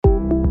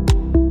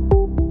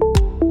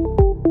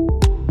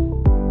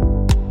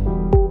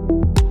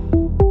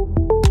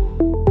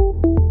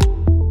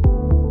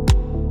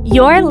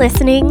You're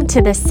listening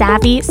to the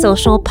Savvy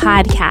Social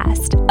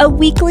Podcast, a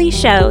weekly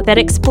show that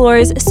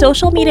explores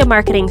social media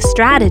marketing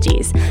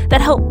strategies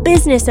that help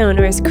business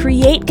owners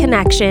create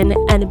connection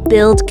and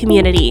build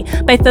community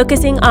by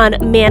focusing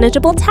on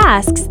manageable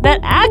tasks that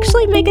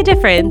actually make a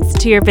difference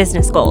to your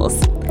business goals.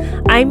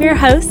 I'm your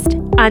host,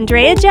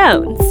 Andrea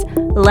Jones.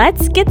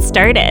 Let's get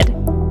started.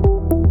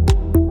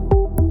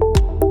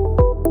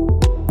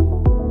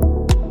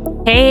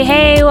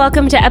 Hey,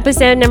 welcome to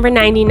episode number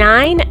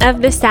 99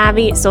 of the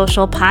Savvy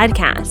Social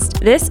Podcast.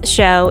 This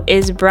show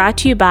is brought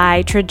to you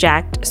by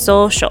Traject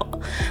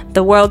Social,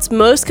 the world's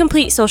most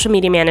complete social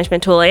media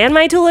management tool and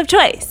my tool of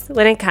choice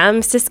when it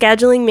comes to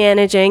scheduling,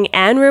 managing,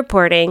 and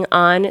reporting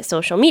on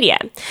social media.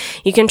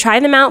 You can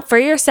try them out for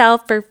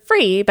yourself for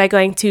free by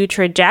going to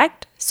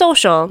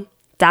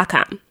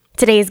trajectsocial.com.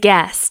 Today's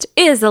guest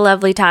is the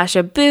lovely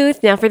Tasha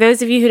Booth. Now, for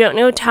those of you who don't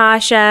know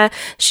Tasha,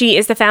 she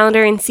is the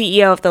founder and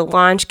CEO of the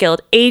Launch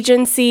Guild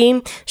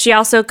agency. She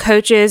also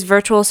coaches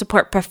virtual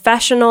support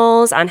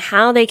professionals on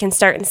how they can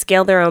start and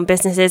scale their own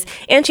businesses.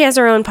 And she has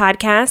her own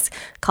podcast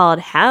called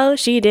How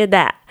She Did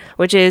That,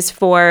 which is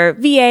for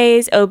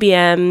VAs,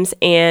 OBMs,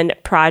 and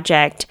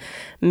project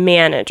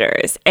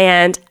managers.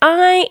 And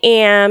I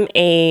am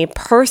a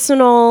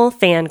personal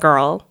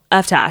fangirl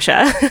of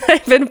Tasha.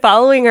 I've been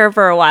following her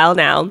for a while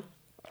now.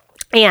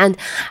 And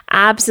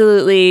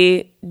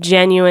absolutely,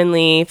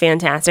 genuinely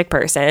fantastic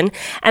person.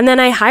 And then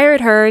I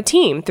hired her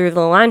team through the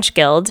Launch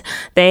Guild.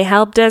 They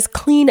helped us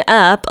clean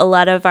up a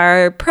lot of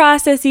our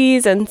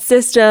processes and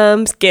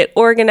systems, get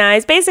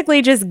organized,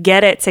 basically just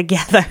get it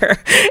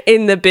together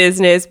in the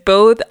business,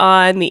 both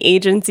on the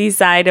agency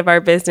side of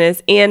our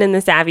business and in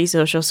the Savvy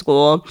Social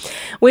School,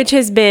 which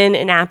has been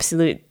an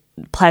absolute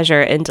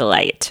pleasure and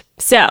delight.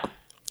 So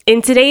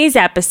in today's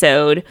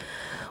episode,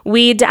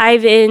 we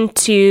dive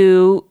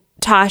into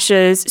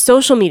Tasha's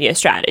social media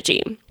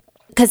strategy.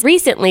 Because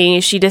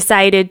recently she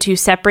decided to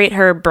separate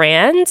her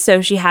brand.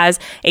 So she has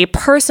a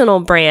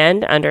personal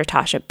brand under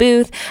Tasha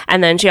Booth,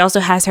 and then she also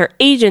has her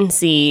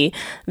agency,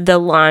 the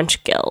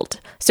Launch Guild.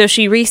 So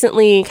she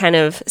recently kind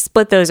of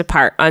split those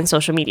apart on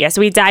social media. So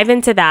we dive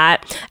into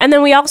that. And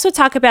then we also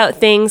talk about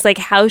things like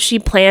how she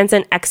plans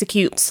and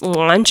executes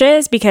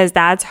launches, because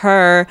that's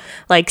her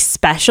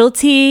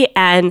specialty,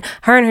 and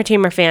her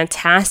team are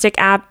fantastic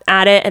at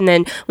it. And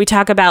then we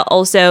talk about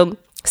also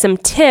some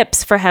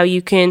tips for how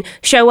you can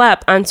show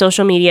up on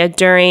social media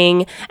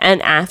during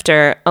and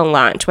after a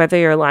launch, whether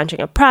you're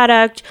launching a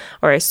product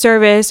or a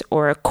service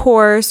or a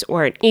course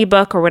or an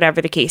ebook or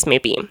whatever the case may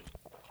be.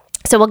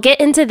 So we'll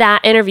get into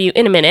that interview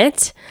in a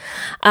minute.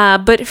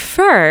 But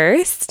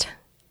first,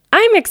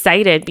 I'm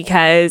excited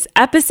because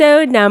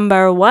episode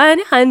number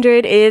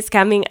 100 is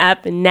coming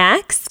up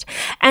next,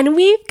 and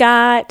we've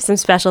got some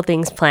special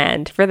things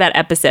planned for that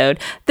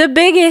episode. The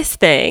biggest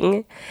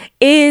thing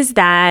is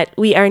that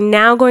we are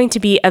now going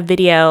to be a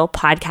video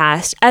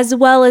podcast as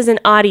well as an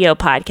audio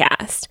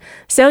podcast.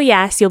 So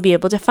yes, you'll be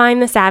able to find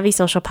the Savvy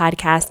Social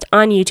Podcast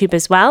on YouTube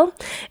as well.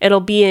 It'll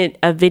be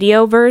a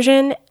video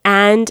version,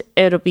 and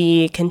it'll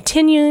be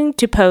continuing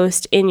to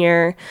post in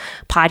your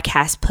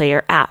podcast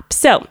player app.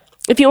 So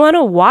if you want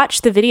to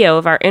watch the video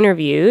of our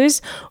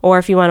interviews, or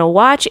if you want to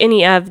watch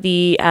any of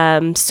the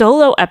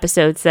solo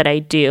episodes that I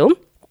do,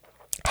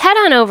 head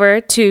on over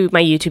to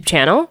my YouTube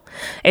channel.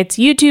 It's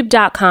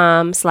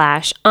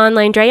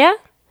youtube.com/OnlineDrea.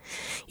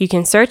 You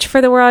can search for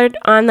the word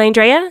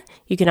OnlineDrea.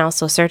 You can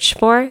also search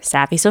for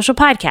Savvy Social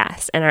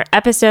Podcast, and our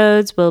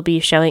episodes will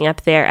be showing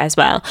up there as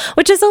well,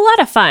 which is a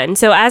lot of fun.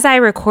 So as I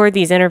record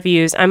these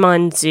interviews, I'm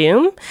on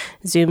Zoom,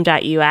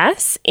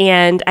 zoom.us,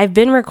 and I've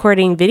been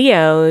recording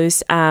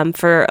videos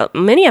for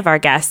many of our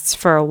guests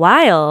for a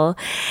while,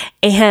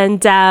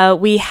 and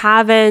we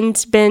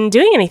haven't been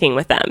doing anything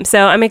with them.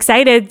 So I'm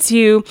excited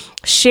to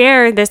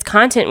share this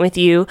content with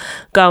you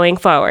going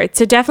forward.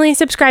 So definitely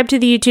subscribe to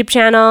the YouTube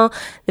channel.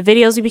 The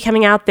videos will be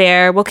coming out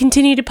there. We'll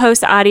continue to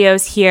post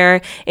audios here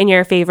in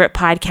your favorite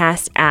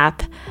podcast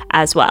app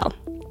as well.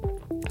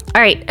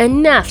 All right,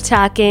 enough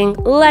talking.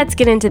 Let's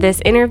get into this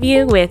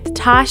interview with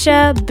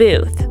Tasha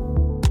Booth.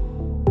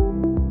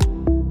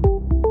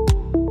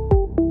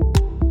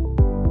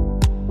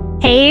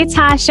 Hey,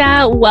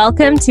 Tasha,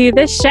 welcome to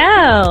the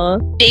show.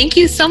 Thank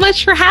you so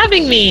much for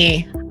having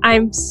me.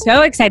 I'm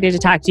so excited to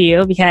talk to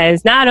you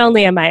because not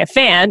only am I a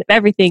fan of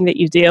everything that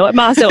you do, I'm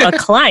also a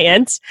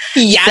client.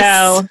 Yes.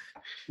 So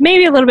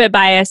maybe a little bit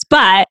biased,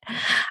 but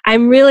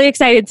I'm really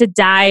excited to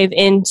dive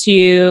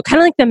into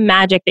kind of like the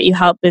magic that you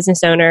help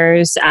business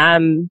owners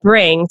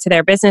bring to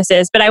their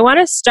businesses. But I want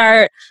to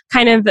start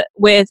kind of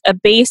with a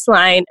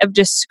baseline of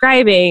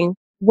describing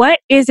what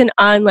is an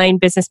online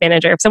business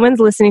manager. If someone's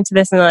listening to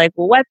this and they're like,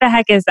 well, what the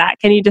heck is that?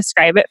 Can you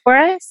describe it for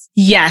us?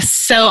 Yes.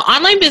 So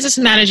online business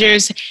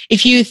managers,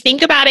 if you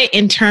think about it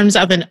in terms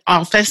of an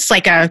office,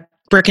 like a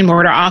brick and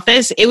mortar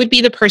office, it would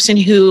be the person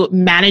who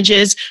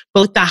manages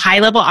both the high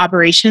level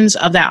operations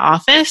of that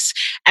office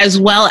as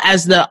well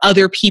as the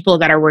other people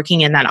that are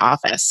working in that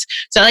office.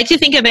 So I like to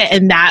think of it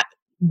in that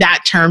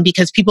that term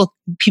because people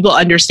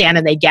understand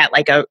and they get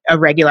like a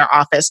regular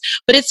office,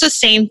 but it's the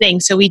same thing.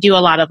 So we do a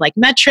lot of like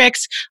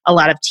metrics, a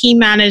lot of team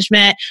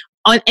management,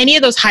 on any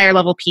of those higher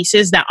level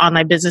pieces that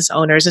online business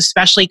owners,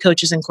 especially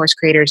coaches and course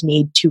creators,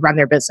 need to run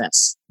their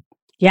business.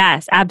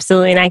 Yes,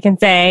 absolutely. And I can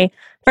say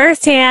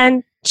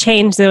firsthand,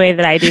 change the way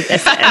that I do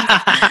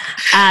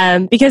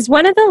business. Because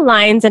one of the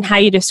lines in how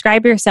you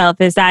describe yourself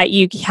is that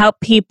you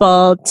help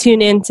people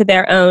tune into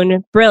their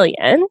own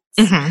brilliance.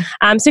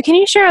 Mm-hmm. So can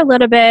you share a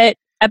little bit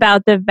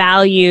about the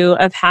value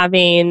of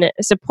having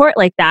support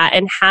like that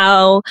and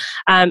how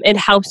it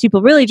helps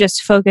people really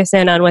just focus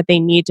in on what they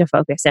need to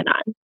focus in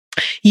on?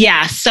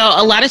 Yeah. So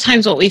a lot of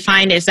times what we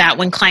find is that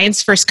when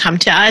clients first come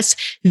to us,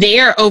 they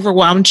are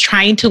overwhelmed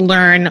trying to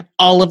learn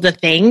all of the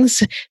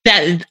things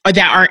that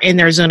aren't in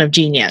their zone of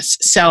genius.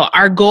 So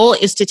our goal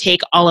is to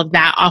take all of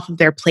that off of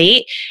their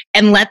plate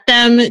and let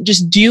them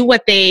just do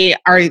what they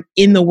are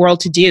in the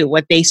world to do,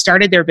 what they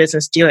started their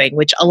business doing,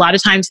 which a lot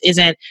of times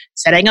isn't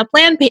setting up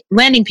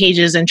landing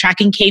pages and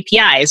tracking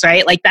KPIs,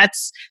 right? Like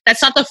that's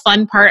not the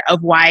fun part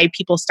of why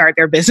people start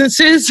their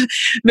businesses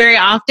very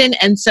often.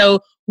 And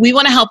so we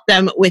want to help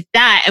them with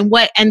that. And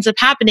what ends up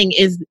happening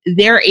is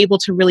they're able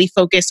to really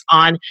focus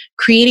on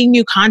creating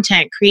new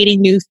content,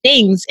 creating new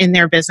things in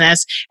their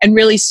business, and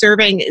really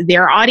serving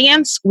their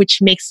audience, which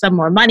makes them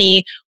more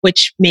money,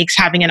 which makes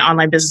having an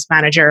online business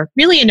manager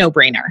really a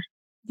no-brainer.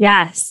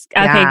 Yes.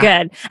 Okay,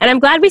 good. And I'm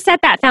glad we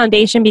set that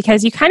foundation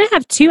because you kind of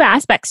have two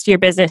aspects to your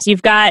business.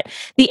 You've got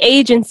the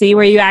agency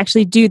where you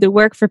actually do the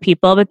work for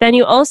people, but then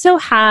you also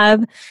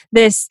have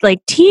this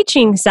like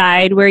teaching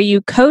side where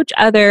you coach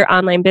other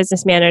online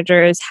business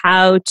managers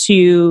how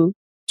to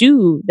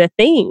do the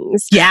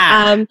things.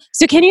 Yeah.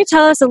 So can you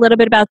tell us a little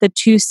bit about the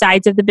two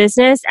sides of the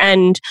business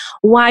and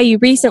why you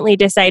recently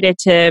decided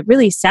to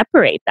really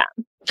separate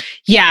them?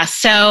 Yeah.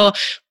 So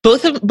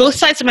both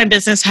sides of my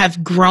business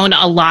have grown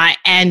a lot.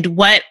 And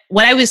what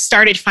I was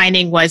started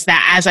finding was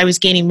that as I was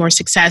gaining more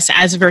success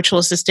as a virtual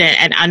assistant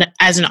and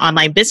as an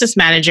online business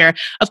manager,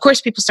 of course,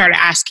 people started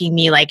asking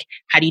me like,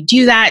 how do you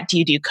do that? Do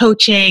you do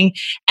coaching?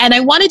 And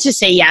I wanted to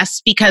say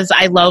yes, because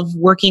I love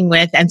working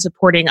with and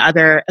supporting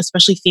other,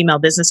 especially female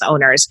business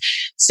owners.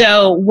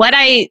 So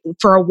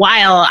for a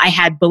while, I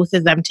had both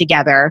of them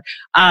together.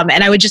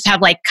 And I would just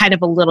have like kind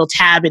of a little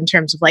tab in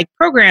terms of like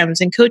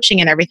programs and coaching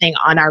and everything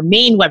on our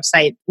main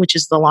website, which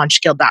is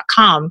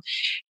thelaunchguild.com.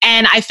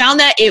 And I found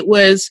that it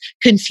was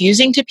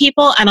confusing to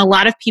people, and a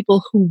lot of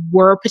people who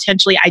were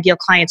potentially ideal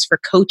clients for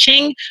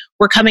coaching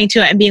were coming to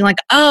it and being like,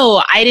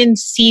 oh, I didn't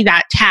see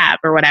that tab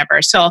or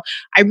whatever. So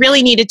I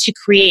really needed to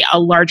create a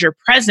larger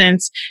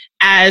presence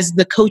as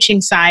the coaching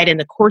side and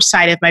the course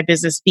side of my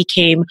business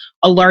became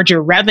a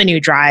larger revenue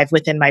drive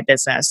within my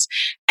business.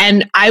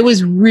 And I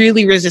was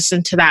really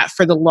resistant to that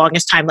for the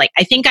longest time. Like,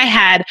 I think I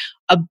had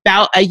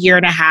about a year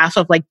and a half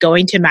of like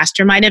going to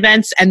mastermind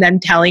events and then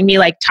telling me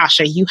like,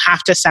 Tasha, you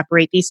have to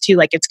separate these two.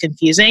 Like, it's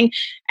confusing.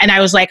 And I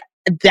was like,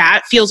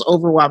 that feels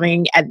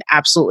overwhelming and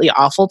absolutely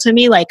awful to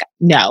me. Like,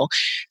 no.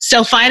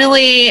 So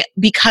finally,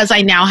 because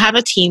I now have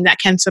a team that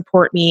can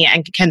support me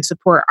and can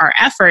support our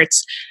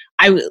efforts,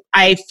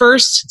 I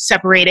first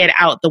separated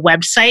out the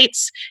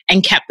websites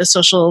and kept the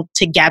social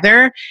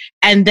together.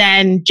 And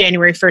then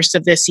January 1st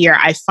of this year,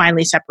 I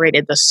finally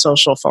separated the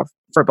social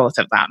for both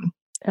of them.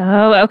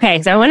 Oh,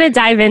 okay. So I want to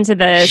dive into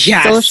the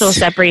social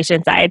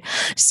separation side.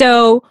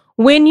 So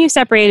when you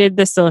separated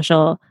the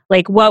social,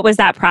 like what was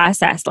that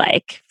process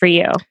like for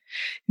you?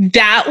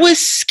 That was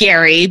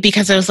scary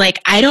because I was like,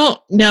 I don't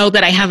know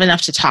that I have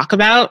enough to talk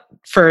about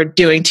for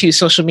doing two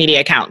social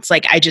media accounts.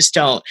 Like, I just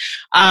don't.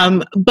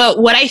 But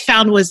what I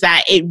found was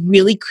that it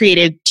really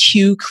created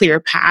two clear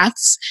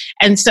paths.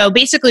 And so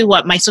basically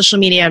what my social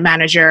media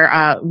manager,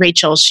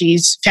 Rachel,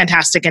 she's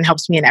fantastic and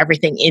helps me in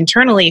everything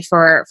internally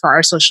for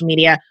our social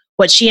media.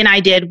 What she and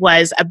I did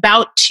was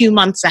about 2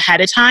 months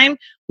ahead of time,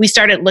 we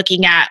started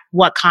looking at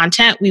what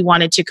content we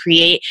wanted to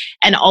create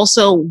and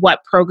also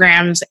what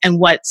programs and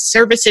what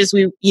services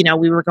we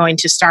were going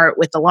to start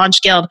with the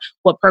Launch Guild,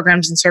 what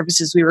programs and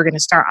services we were going to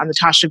start on the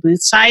Tasha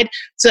Booth side,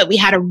 so that we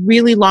had a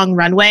really long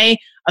runway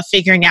of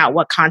figuring out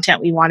what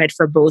content we wanted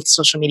for both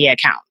social media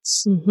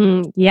accounts.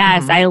 Mm-hmm.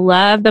 Yes, I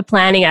love the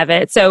planning of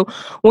it. So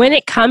when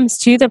it comes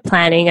to the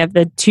planning of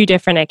the two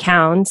different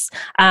accounts,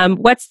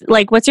 what's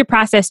your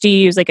process? Do you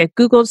use like a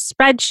Google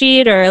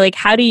spreadsheet or like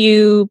how do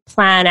you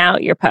plan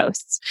out your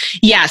posts?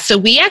 Yeah, so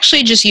we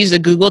actually just use a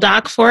Google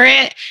Doc for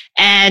it.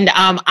 And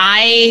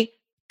I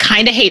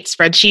kind of hate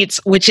spreadsheets,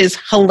 which is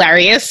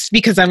hilarious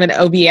because I'm an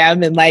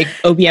OBM and like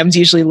OBMs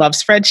usually love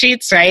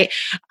spreadsheets, right?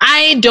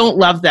 I don't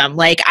love them.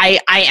 Like I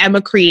am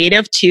a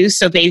creative too,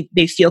 so they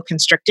feel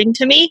constricting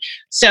to me.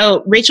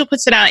 So Rachel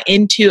puts it out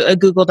into a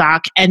Google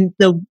Doc, and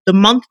the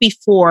month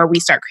before we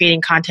start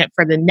creating content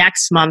for the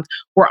next month,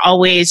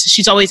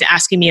 she's always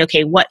asking me,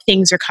 okay, what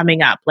things are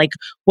coming up? Like,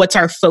 what's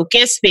our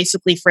focus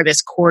basically for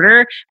this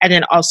quarter? And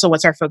then also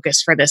what's our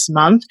focus for this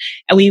month?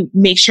 And we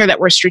make sure that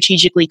we're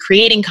strategically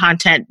creating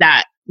content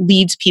that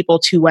leads people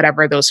to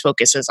whatever those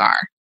focuses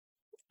are.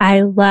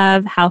 I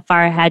love how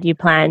far ahead you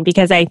plan,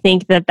 because I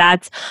think that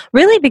that's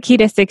really the key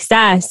to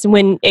success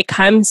when it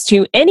comes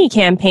to any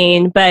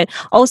campaign, but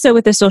also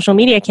with the social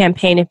media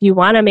campaign. If you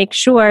want to make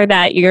sure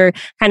that you're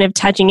kind of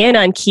touching in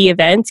on key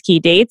events, key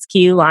dates,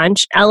 key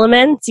launch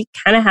elements, you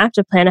kind of have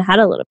to plan ahead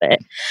a little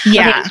bit.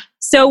 Yeah. Okay,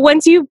 so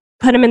once you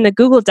put them in the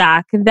Google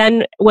Doc,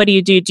 then what do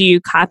you do? Do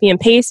you copy and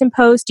paste and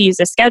post? Do you use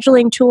a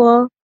scheduling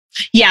tool?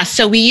 Yeah,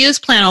 so we use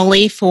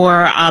Planoly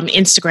for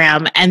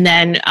Instagram, and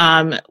then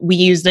we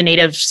use the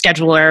native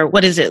scheduler.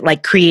 What is it,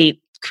 like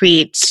Create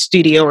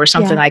Studio or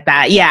something like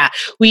that? Yeah,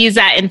 we use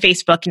that in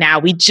Facebook now.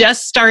 We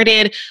just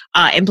started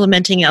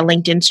implementing a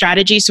LinkedIn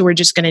strategy, so we're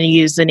just going to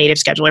use the native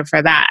scheduler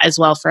for that as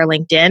well for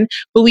LinkedIn.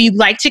 But we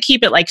like to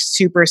keep it like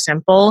super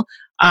simple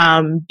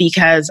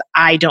because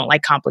I don't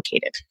like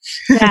complicated.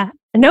 Yeah.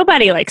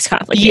 Nobody likes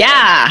complicated.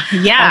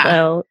 Yeah.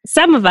 Although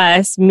some of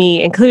us,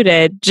 me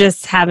included,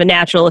 just have a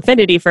natural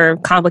affinity for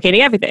complicating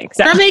everything.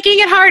 So. For making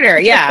it harder.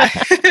 Yeah.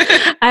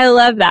 I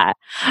love that.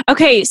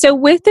 Okay. So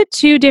with the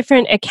two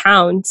different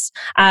accounts,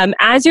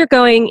 as you're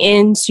going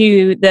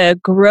into the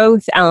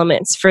growth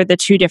elements for the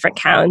two different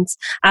accounts,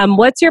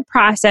 what's your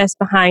process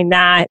behind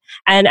that?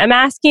 And I'm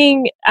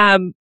asking,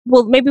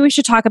 well, maybe we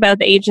should talk about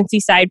the agency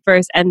side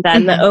first and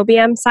then the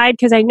OBM side,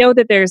 because I know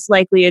that there's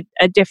likely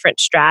a different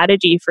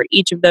strategy for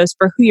each of those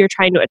for who you're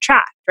trying to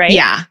attract, right?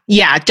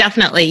 Yeah,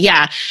 definitely.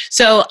 Yeah.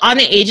 So on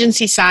the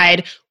agency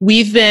side,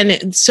 we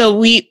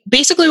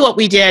basically what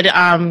we did,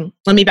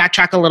 let me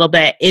backtrack a little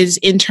bit, is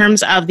in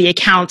terms of the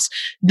accounts,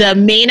 the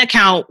main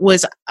account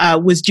was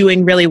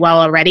doing really well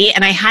already.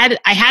 And I had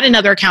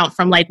another account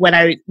from like when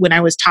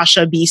I was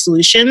Tasha B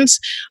Solutions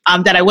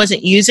that I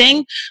wasn't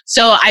using.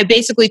 So I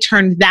basically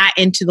turned that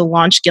into the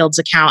Launch Guilds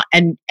account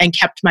and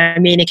kept my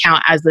main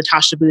account as the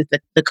Tasha Booth,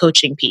 the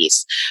coaching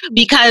piece,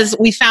 because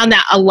we found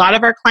that a lot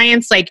of our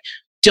clients like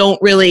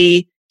don't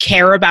really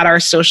care about our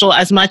social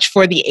as much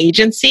for the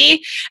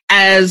agency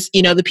as,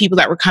 you know, the people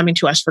that were coming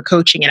to us for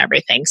coaching and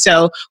everything.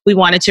 So we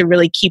wanted to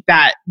really keep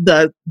that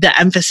the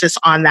emphasis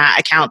on that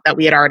account that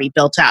we had already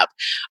built up.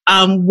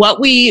 What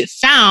we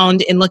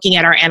found in looking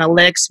at our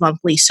analytics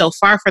monthly so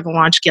far for the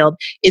Launch Guild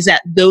is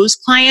that those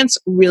clients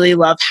really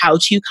love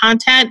how-to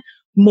content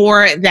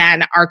more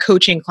than our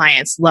coaching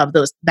clients love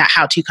that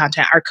how-to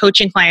content. Our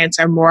coaching clients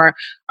are more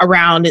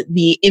around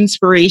the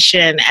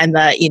inspiration and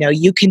the, you know,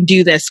 you can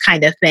do this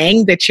kind of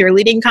thing, the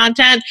cheerleading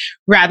content,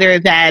 rather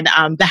than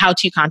the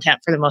how-to content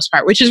for the most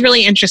part, which is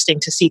really interesting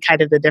to see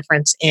kind of the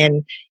difference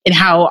in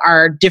how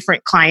our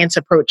different clients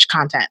approach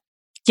content.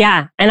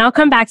 Yeah. And I'll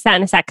come back to that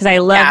in a sec because I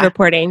love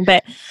reporting.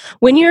 But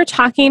when you're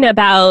talking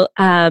about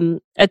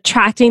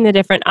attracting the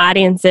different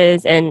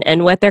audiences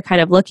and what they're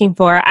kind of looking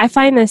for, I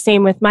find the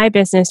same with my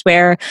business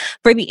where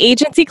for the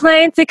agency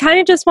clients, they kind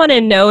of just want to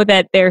know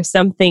that there's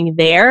something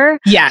there.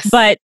 Yes.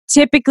 But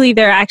typically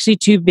they're actually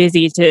too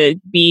busy to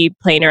be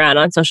playing around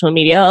on social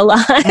media a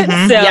lot.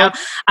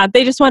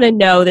 They just want to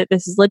know that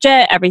this is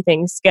legit,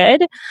 everything's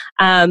good.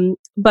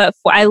 But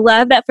I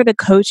love that for the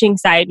coaching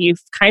side,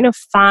 you've kind of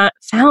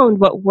found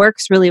what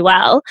works really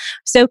well.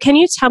 So can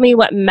you tell me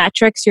what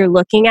metrics you're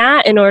looking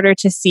at in order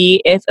to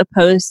see if a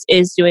post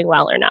is doing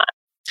well or not?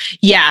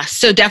 Yeah,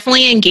 so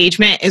definitely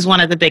engagement is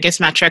one of the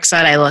biggest metrics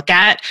that I look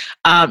at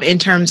in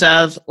terms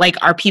of like,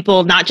 are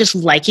people not just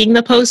liking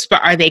the post,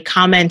 but are they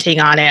commenting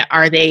on it?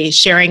 Are they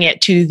sharing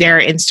it to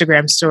their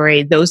Instagram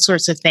story? Those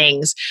sorts of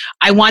things.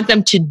 I want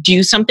them to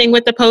do something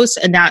with the post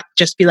and not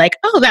just be like,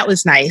 oh, that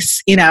was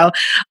nice, you know?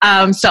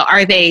 So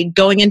are they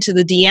going into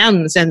the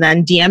DMs and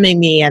then DMing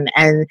me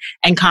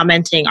and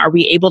commenting? Are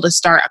we able to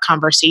start a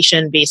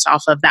conversation based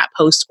off of that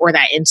post or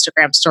that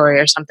Instagram story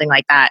or something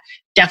like that?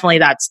 Definitely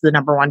that's the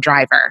number one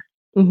driver.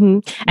 Mm-hmm.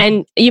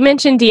 And you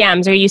mentioned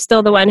DMs. Are you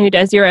still the one who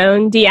does your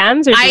own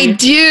DMs? Or I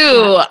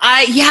do.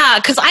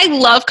 Because I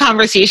love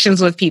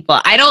conversations with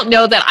people. I don't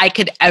know that I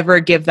could ever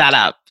give that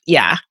up.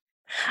 Yeah.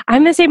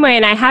 I'm the same way,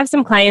 and I have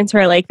some clients who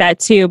are like that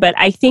too, but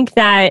I think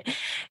that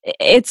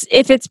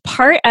if it's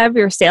part of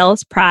your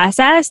sales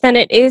process, then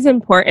it is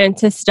important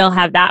to still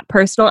have that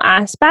personal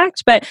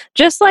aspect. But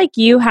just like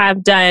you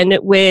have done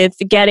with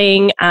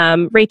getting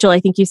Rachel, I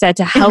think you said,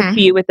 to help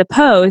you with the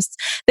posts,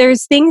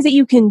 there's things that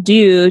you can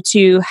do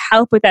to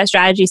help with that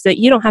strategy so that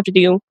you don't have to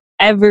do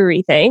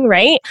everything,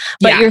 right?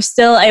 But you're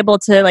still able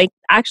to like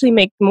actually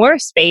make more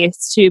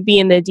space to be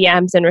in the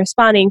DMs and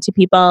responding to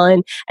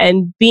people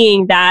and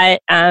being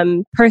that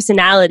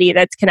personality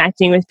that's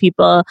connecting with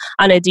people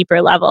on a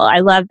deeper level. I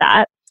love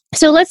that.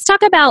 So let's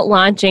talk about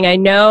launching. I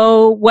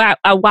know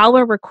while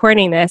we're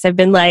recording this, I've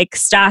been like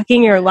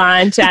stalking your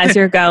launch as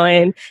you're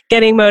going,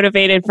 getting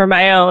motivated for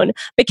my own.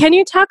 But can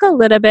you talk a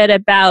little bit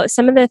about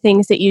some of the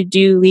things that you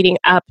do leading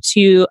up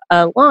to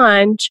a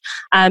launch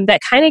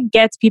that kind of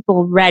gets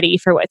people ready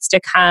for what's to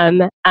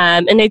come?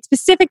 And I'd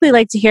specifically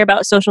like to hear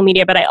about social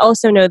media, but I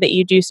also know that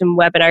you do some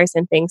webinars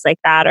and things like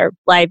that, or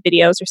live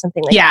videos or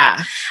something like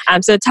that.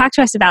 So talk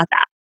to us about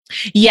that.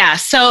 Yeah.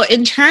 So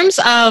in terms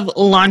of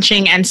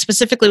launching and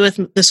specifically with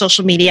the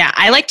social media,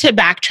 I like to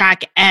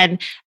backtrack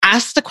and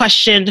ask the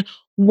question,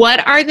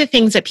 what are the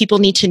things that people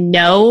need to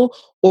know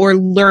or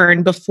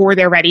learn before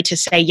they're ready to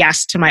say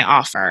yes to my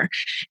offer.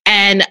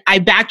 And I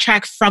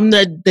backtrack from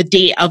the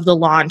date of the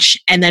launch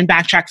and then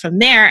backtrack from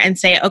there and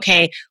say,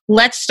 okay,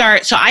 let's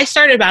start. So I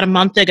started about a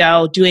month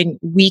ago doing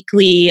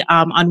weekly,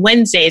 on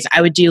Wednesdays,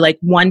 I would do like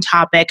one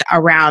topic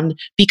around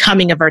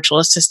becoming a virtual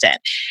assistant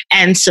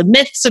and some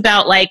myths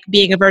about like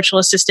being a virtual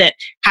assistant,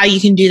 how you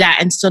can do that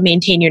and still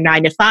maintain your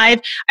 9 to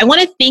 5. I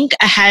want to think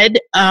ahead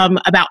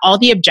about all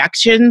the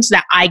objections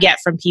that I get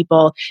from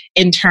people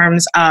in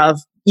terms of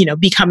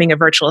becoming a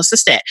virtual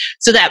assistant,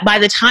 so that by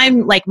the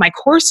time like my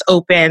course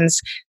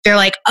opens, they're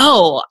like,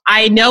 oh,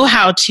 I know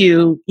how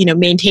to,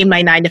 maintain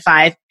my 9 to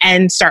 5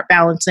 and start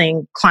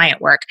balancing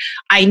client work.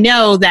 I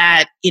know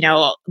that,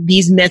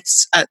 these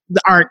myths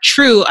aren't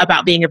true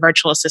about being a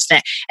virtual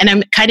assistant. And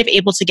I'm kind of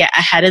able to get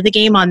ahead of the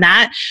game on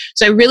that.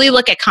 So I really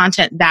look at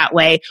content that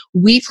way.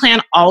 We plan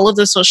all of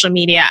the social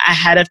media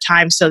ahead of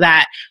time so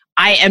that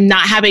I am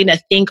not having to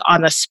think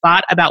on the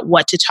spot about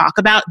what to talk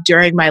about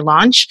during my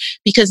launch,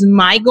 because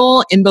my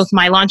goal in both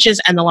my launches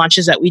and the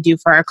launches that we do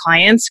for our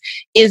clients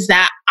is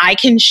that I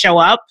can show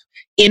up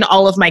in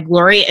all of my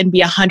glory and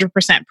be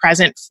 100%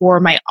 present for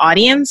my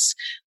audience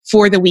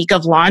for the week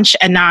of launch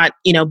and not,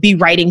 be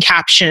writing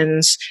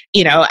captions,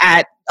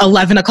 at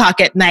 11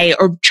 o'clock at night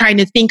or trying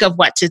to think of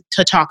what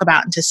to talk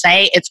about and to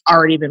say. It's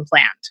already been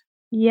planned.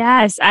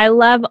 Yes, I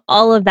love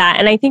all of that.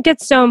 And I think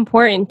it's so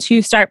important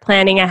to start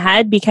planning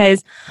ahead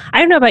because I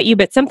don't know about you,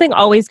 but something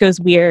always goes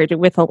weird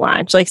with a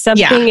launch. Like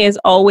something is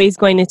always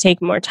going to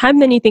take more time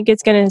than you think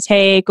it's going to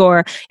take,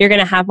 or you're going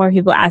to have more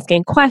people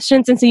asking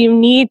questions. And so you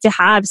need to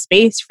have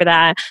space for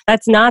that.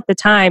 That's not the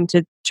time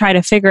to try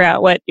to figure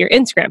out what your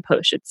Instagram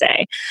post should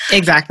say.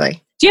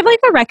 Exactly. Do you have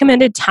like a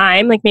recommended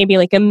time, like maybe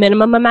like a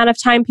minimum amount of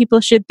time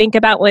people should think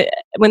about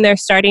when they're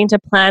starting to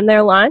plan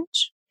their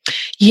launch?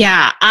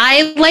 Yeah,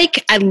 I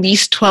like at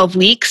least 12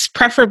 weeks,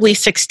 preferably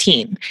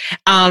 16.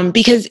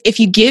 Because if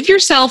you give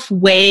yourself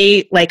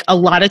like a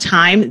lot of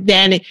time,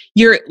 then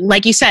you're,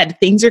 like you said,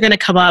 things are going to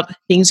come up,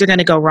 things are going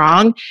to go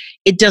wrong.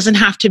 It doesn't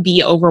have to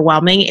be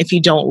overwhelming if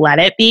you don't let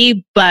it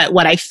be. But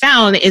what I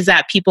found is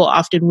that people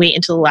often wait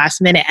until the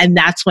last minute, and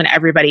that's when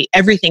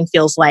everything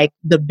feels like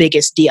the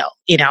biggest deal,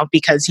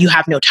 because you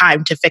have no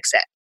time to fix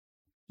it.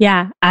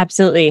 Yeah,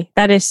 absolutely.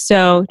 That is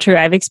so true.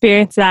 I've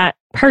experienced that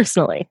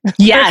personally.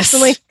 Yes.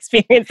 Personally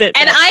experienced it.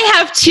 And I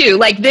have too.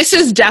 Like this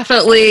is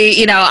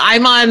definitely,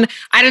 I'm on,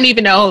 I don't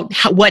even know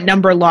what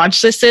number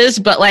launch this is,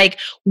 but like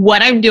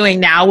what I'm doing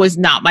now was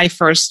not my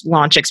first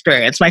launch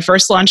experience. My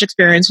first launch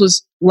experience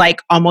was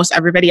like almost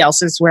everybody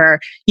else's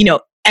where,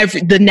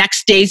 the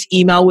next day's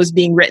email was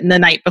being written the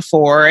night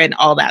before and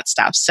all that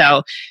stuff.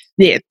 So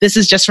this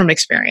is just from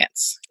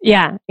experience.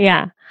 Yeah.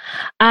 Yeah.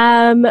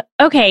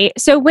 Okay.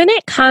 So when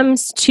it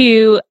comes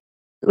to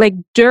like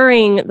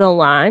during the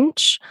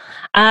launch,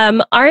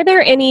 are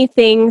there any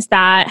things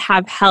that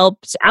have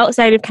helped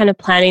outside of kind of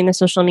planning the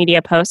social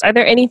media posts? Are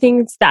there any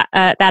things that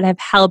have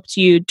helped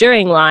you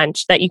during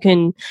launch that you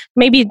can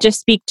maybe just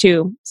speak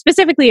to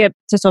specifically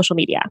to social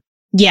media?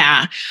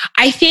 Yeah,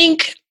 I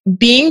think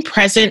being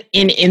present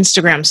in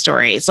Instagram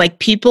stories, like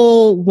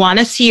people want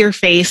to see your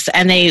face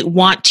and they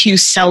want to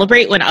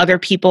celebrate when other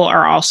people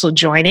are also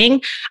joining.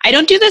 I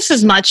don't do this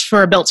as much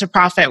for Built to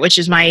Profit, which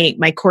is my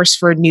course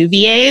for new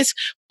VAs,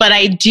 but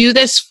I do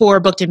this for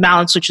Booked and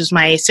Balanced, which is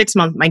my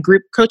 6-month, my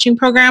group coaching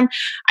program.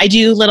 I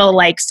do little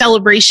like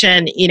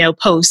celebration,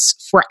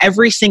 posts for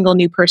every single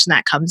new person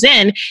that comes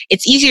in.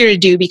 It's easier to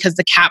do because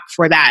the cap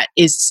for that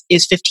is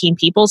 15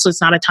 people. So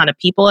it's not a ton of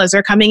people as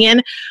they're coming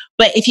in.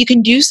 But if you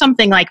can do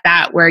something like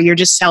that, where you're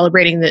just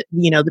celebrating the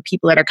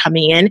people that are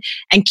coming in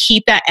and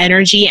keep that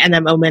energy and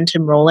the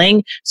momentum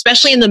rolling,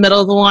 especially in the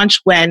middle of the launch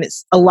when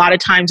a lot of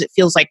times it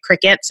feels like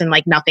crickets and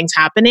like nothing's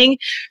happening.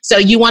 So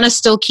you want to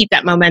still keep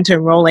that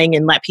momentum rolling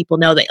and let people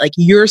know that like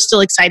you're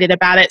still excited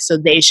about it. So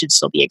they should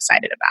still be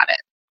excited about it.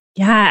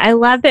 Yeah, I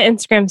love the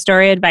Instagram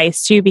story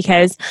advice too,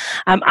 because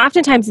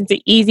oftentimes it's an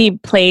easy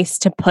place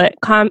to put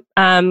content.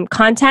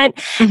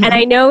 Mm-hmm. And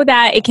I know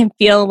that it can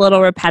feel a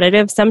little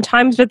repetitive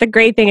sometimes, but the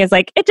great thing is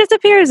like it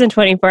disappears in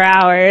 24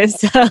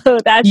 hours. So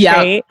that's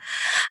great.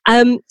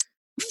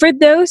 For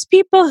those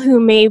people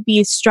who may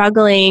be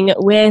struggling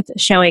with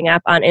showing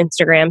up on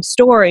Instagram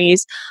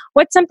stories,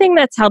 what's something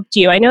that's helped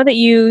you? I know that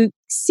you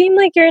seem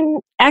like you're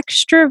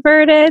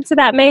extroverted, so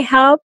that may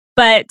help.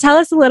 But tell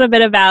us a little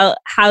bit about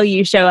how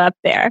you show up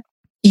there.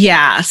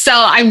 Yeah, so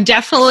I'm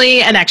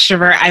definitely an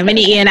extrovert. I'm an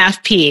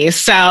ENFP.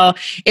 So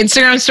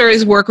Instagram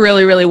stories work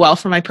really, really well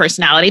for my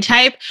personality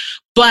type.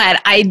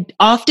 But I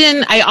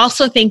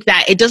also think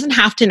that it doesn't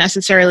have to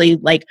necessarily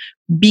like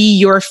be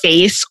your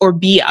face or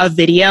be a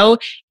video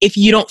if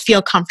you don't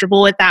feel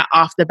comfortable with that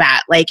off the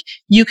bat. Like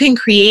you can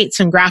create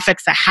some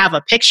graphics that have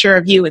a picture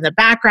of you in the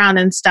background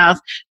and stuff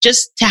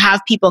just to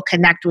have people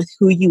connect with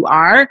who you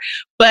are,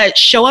 but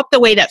show up the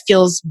way that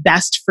feels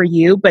best for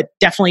you, but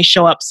definitely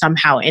show up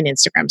somehow in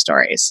Instagram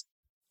stories.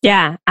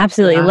 Yeah,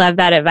 absolutely. Yeah. Love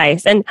that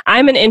advice. And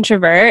I'm an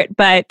introvert,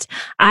 but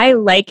I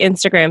like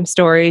Instagram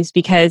stories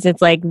because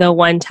it's like the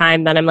one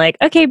time that I'm like,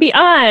 okay, be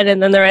on.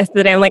 And then the rest of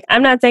the day, I'm like,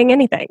 I'm not saying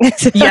anything.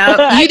 So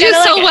Yeah, you do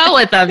so like well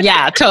with them.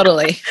 Yeah,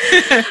 totally.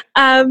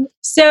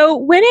 So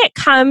when it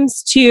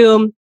comes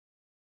to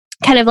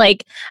kind of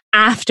like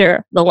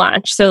after the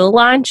launch, so the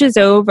launch is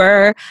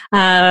over,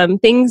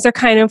 things are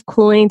kind of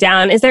cooling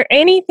down. Is there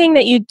anything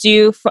that you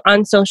do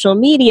on social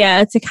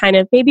media to kind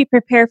of maybe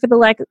prepare for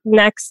the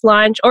next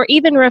launch or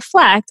even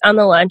reflect on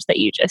the launch that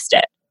you just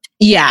did?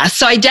 Yeah.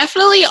 So I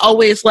definitely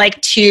always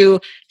like to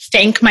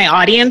thank my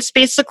audience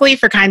basically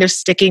for kind of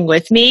sticking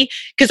with me,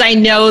 because I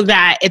know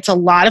that it's a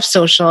lot of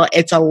social,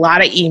 it's a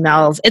lot of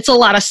emails, it's a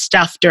lot of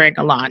stuff during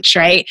a launch,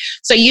 right?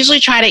 So I usually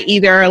try to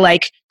either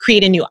like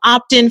create a new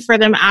opt-in for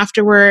them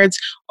afterwards,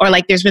 or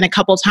like there's been a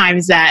couple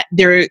times that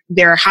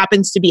there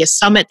happens to be a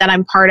summit that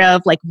I'm part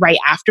of like right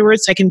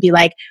afterwards. So I can be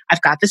like,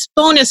 I've got this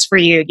bonus for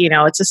you,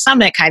 it's a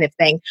summit kind of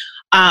thing,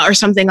 or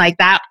something like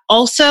that.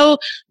 Also,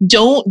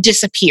 don't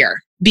disappear,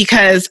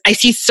 because I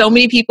see so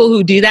many people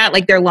who do that,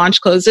 like their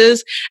launch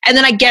closes. And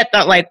then I get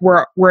that like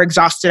we're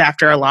exhausted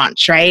after a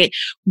launch, right?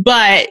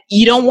 But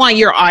you don't want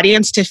your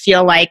audience to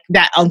feel like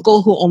that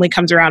uncle who only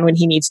comes around when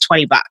he needs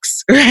 $20,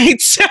 right?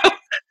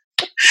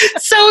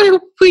 So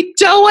we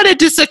don't want to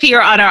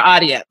disappear on our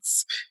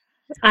audience.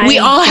 We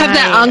all have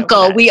that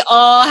uncle. We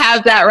all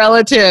have that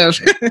relative.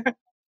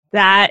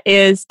 That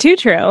is too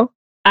true.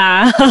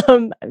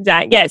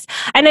 Yes.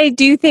 And I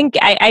do think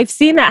I've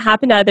seen that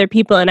happen to other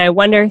people, and I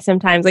wonder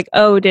sometimes like,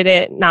 oh, did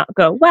it not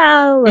go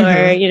well?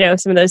 Or,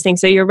 some of those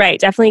things. So you're right.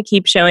 Definitely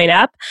keep showing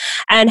up,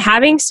 and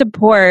having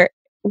support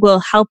will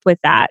help with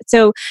that.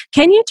 So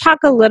can you talk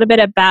a little bit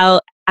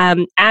about,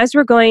 as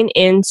we're going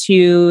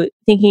into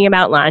thinking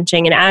about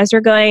launching and as we're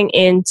going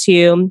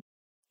into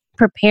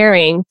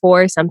preparing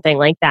for something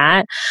like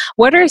that,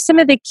 what are some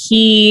of the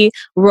key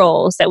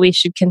roles that we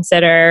should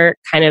consider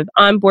kind of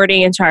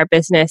onboarding into our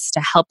business to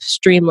help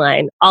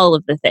streamline all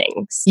of the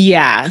things?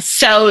 Yeah.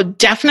 So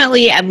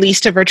definitely at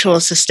least a virtual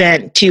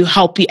assistant to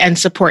help you and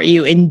support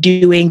you in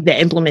doing the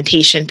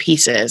implementation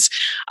pieces.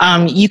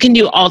 You can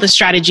do all the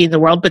strategy in the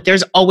world, but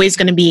there's always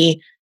going to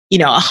be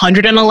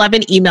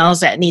 111 emails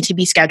that need to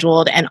be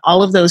scheduled and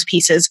all of those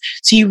pieces.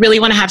 So you really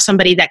want to have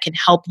somebody that can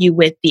help you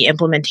with the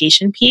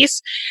implementation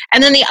piece.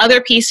 And then the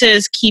other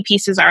pieces, key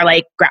pieces are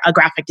like a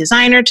graphic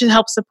designer to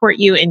help support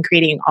you in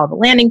creating all the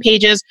landing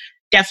pages.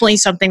 Definitely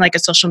something like a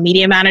social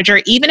media manager,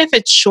 even if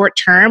it's short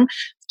term,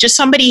 just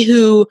somebody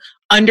who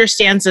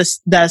understands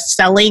the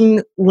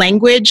selling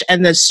language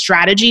and the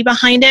strategy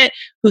behind it,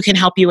 who can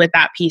help you with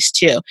that piece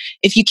too.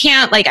 If you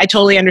can't, like, I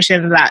totally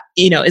understand that,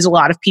 is a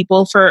lot of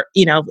people for,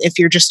 if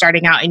you're just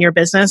starting out in your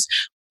business.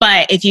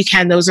 But if you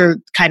can, those are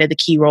kind of the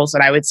key roles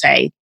that I would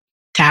say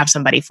to have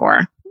somebody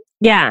for.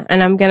 Yeah.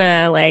 And I'm going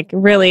to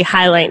really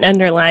highlight and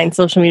underline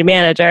social media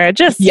manager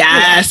just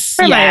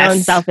for my own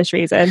selfish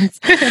reasons.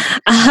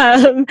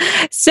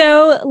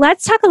 So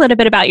let's talk a little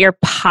bit about your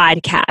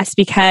podcast,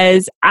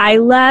 because I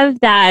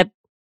love that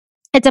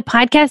it's a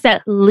podcast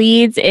that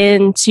leads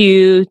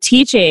into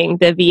teaching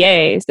the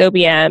VAs, the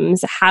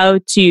OBMs, how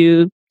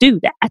to do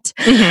that.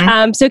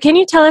 Mm-hmm. So can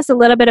you tell us a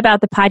little bit about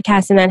the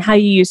podcast and then how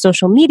you use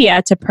social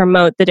media to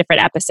promote the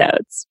different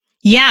episodes?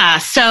 Yeah.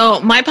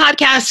 So my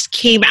podcast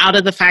came out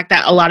of the fact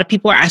that a lot of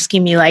people are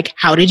asking me like,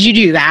 how did you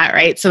do that?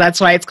 Right. So that's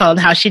why it's called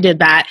How She Did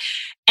That.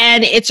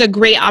 And it's a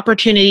great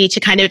opportunity to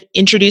kind of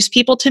introduce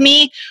people to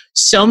me.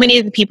 So many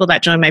of the people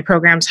that join my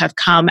programs have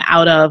come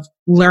out of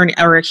learning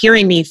or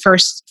hearing me for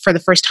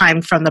the first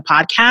time from the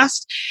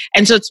podcast.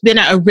 And so it's been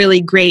a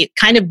really great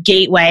kind of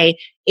gateway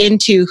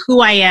into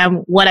who I am,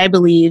 what I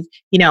believe,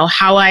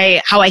 how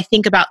I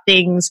think about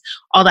things,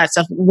 all that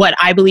stuff, what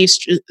I believe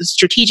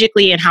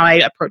strategically and how I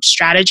approach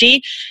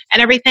strategy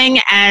and everything.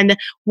 And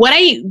what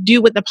I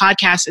do with the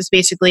podcast is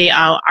basically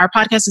our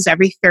podcast is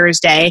every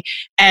Thursday,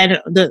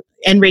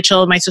 and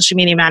Rachel, my social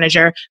media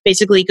manager,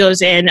 basically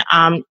goes in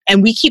and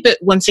we keep it,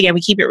 once again,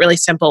 we keep it really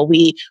simple.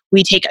 We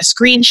take a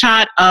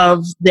screenshot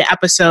of the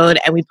episode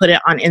and we put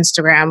it on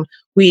Instagram.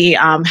 We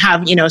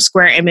have, a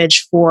square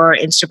image for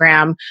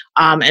Instagram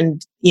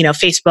and,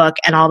 Facebook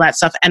and all that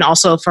stuff. And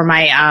also for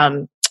my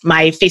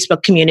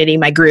Facebook community,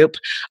 my group,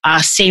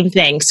 same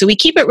thing. So we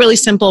keep it really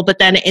simple. But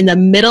then in the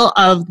middle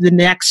of the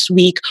next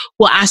week,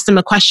 we'll ask them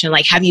a question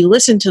like, have you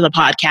listened to the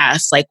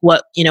podcast? Like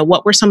what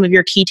were some of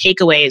your key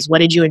takeaways? What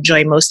did you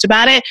enjoy most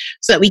about it?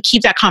 So that we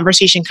keep that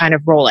conversation kind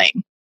of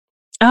rolling.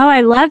 Oh,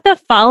 I love the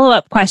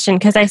follow-up question,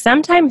 because I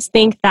sometimes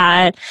think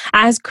that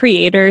as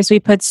creators, we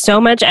put so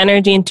much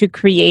energy into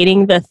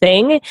creating the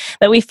thing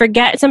that we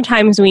forget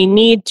sometimes we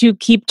need to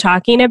keep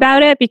talking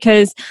about it,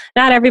 because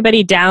not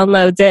everybody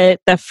downloads it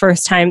the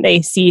first time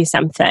they see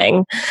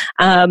something.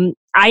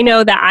 I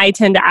know that I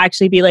tend to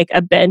actually be like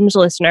a binge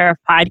listener of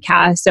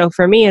podcasts. So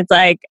for me, it's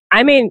like,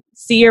 I may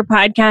see your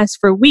podcast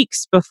for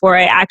weeks before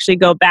I actually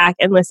go back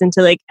and listen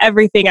to like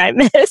everything I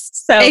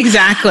missed. So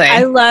exactly.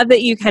 I love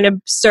that you kind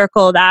of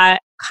circle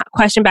that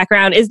question back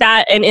around. Is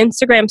that an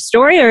Instagram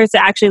story or is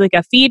it actually like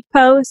a feed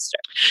post?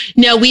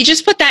 No, we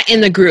just put that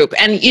in the group.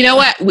 And you know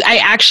what? I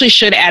actually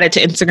should add it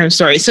to Instagram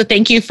stories. So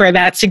thank you for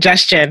that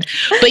suggestion.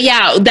 But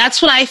yeah,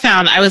 that's what I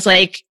found. I was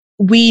like,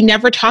 we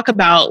never talk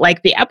about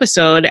like the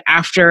episode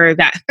after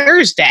that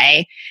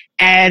Thursday.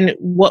 And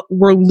what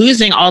we're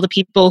losing all the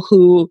people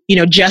who,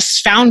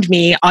 just found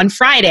me on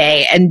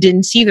Friday and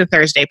didn't see the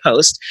Thursday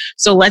post.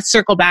 So let's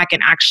circle back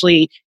and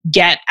actually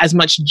get as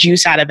much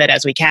juice out of it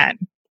as we can.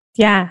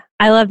 Yeah,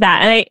 I love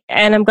that.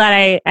 And I'm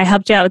glad I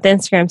helped you out with the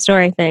Instagram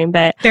story thing.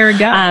 But there we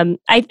go.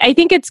 I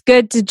think it's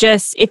good to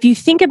just, if you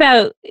think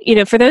about,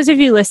 for those of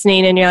you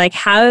listening and you're like,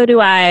 how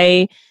do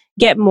I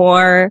get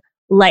more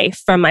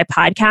life from my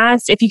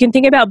podcast? If you can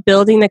think about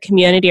building the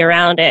community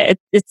around it,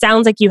 it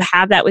sounds like you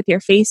have that with your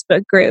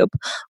Facebook group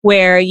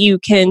where you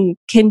can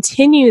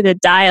continue the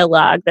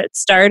dialogue that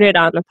started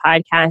on the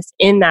podcast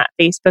in that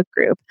Facebook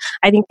group.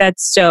 I think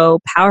that's so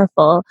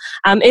powerful.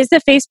 Is the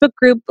Facebook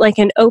group like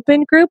an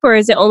open group or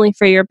is it only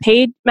for your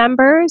paid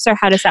members or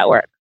how does that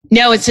work?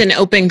 No, it's an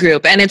open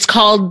group and it's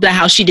called the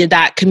How She Did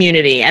That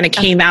community. And it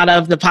came out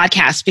of the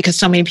podcast because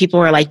so many people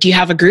were like, do you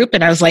have a group?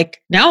 And I was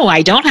like, no,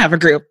 I don't have a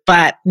group,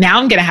 but now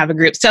I'm going to have a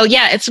group. So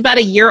yeah, it's about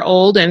a year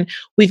old and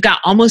we've got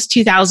almost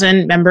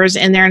 2,000 members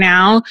in there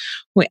now.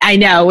 I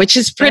know, which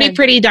is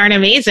pretty darn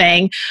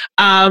amazing.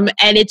 And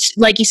it's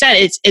like you said,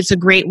 it's a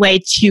great way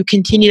to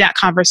continue that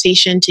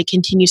conversation, to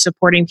continue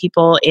supporting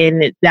people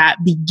in that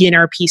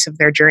beginner piece of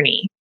their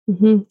journey.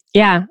 Mm-hmm.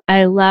 Yeah,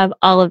 I love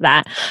all of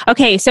that.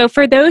 Okay, so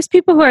for those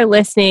people who are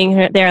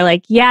listening, they're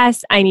like,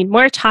 yes, I need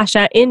more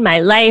Tasha in my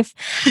life.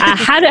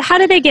 How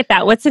do they get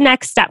that? What's the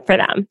next step for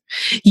them?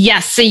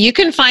 Yes, so you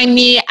can find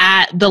me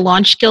at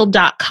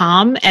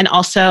thelaunchguild.com and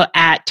also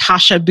at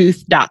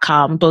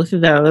tashabooth.com, both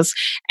of those.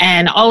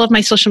 And all of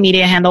my social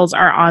media handles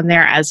are on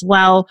there as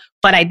well.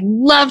 But I'd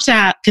love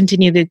to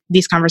continue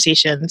these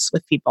conversations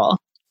with people.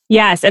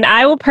 Yes. And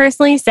I will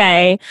personally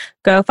say,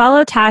 go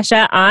follow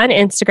Tasha on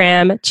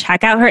Instagram.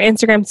 Check out her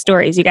Instagram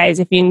stories. You guys,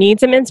 if you need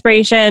some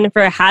inspiration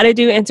for how to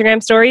do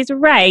Instagram stories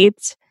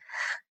right,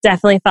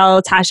 definitely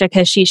follow Tasha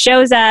because she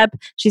shows up.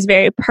 She's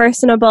very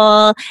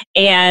personable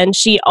and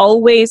she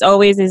always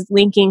is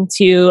linking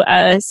to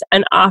us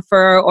an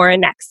offer or a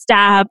next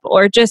step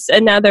or just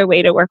another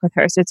way to work with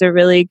her. So it's a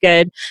really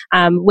good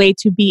way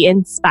to be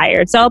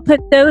inspired. So I'll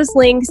put those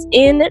links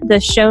in the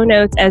show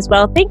notes as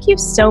well. Thank you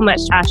so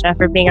much, Tasha,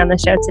 for being on the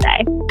show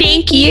today.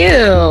 Thank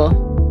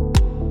you.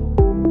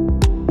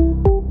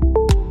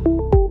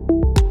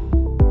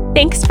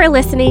 Thanks for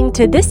listening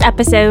to this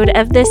episode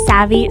of the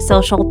Savvy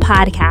Social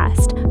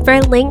Podcast. For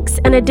links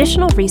and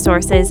additional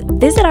resources,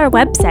 visit our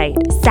website,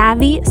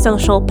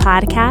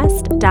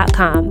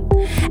 savvysocialpodcast.com.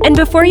 And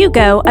before you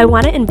go, I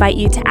want to invite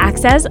you to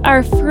access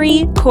our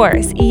free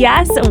course.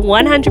 Yes,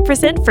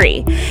 100%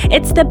 free.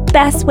 It's the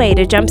best way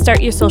to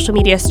jumpstart your social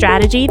media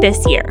strategy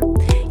this year.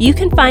 You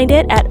can find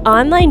it at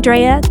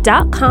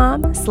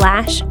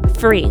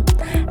onlinedrea.com/free.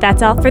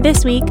 That's all for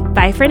this week.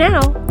 Bye for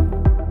now.